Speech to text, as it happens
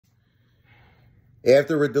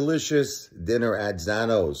After a delicious dinner at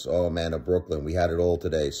Zano's, oh man, of Brooklyn, we had it all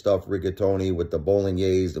today. Stuffed rigatoni with the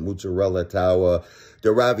bolognese, the mozzarella tower, the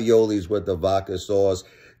raviolis with the vodka sauce,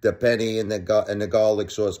 the penny and the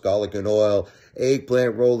garlic sauce, garlic and oil,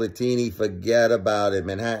 eggplant rollatini, forget about it.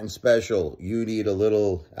 Manhattan special. You need a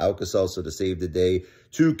little Alka-Seltzer to save the day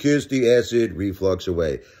to kiss the acid reflux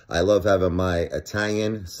away. I love having my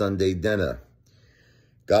Italian Sunday dinner.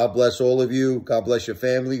 God bless all of you. God bless your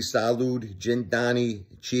family. Salud, Gintani.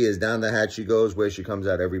 Cheers. Down the hatch she goes. Where she comes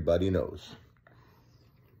out, everybody knows.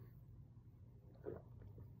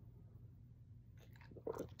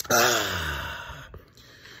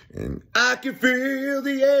 And I can feel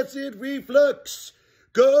the acid reflux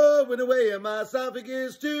going away in my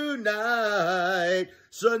esophagus tonight.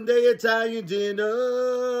 Sunday Italian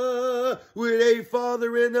dinner with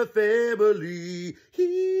Apefather in the family.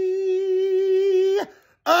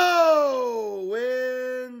 Oh,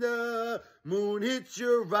 when the moon hits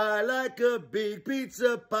your eye like a big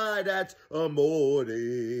pizza pie, that's amore.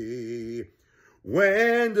 When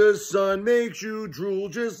the sun makes you drool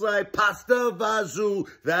just like pasta vazu,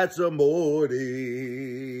 that's amore.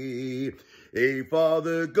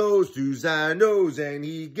 Apefather goes to Zano's and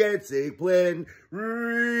he gets eggplant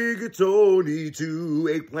rigatoni too,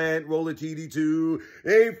 eggplant rollatini too.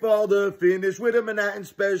 Apefather finished with a Manhattan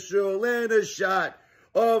special and a shot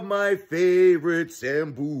of my favorite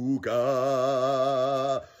Sambuca.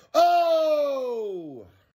 Oh!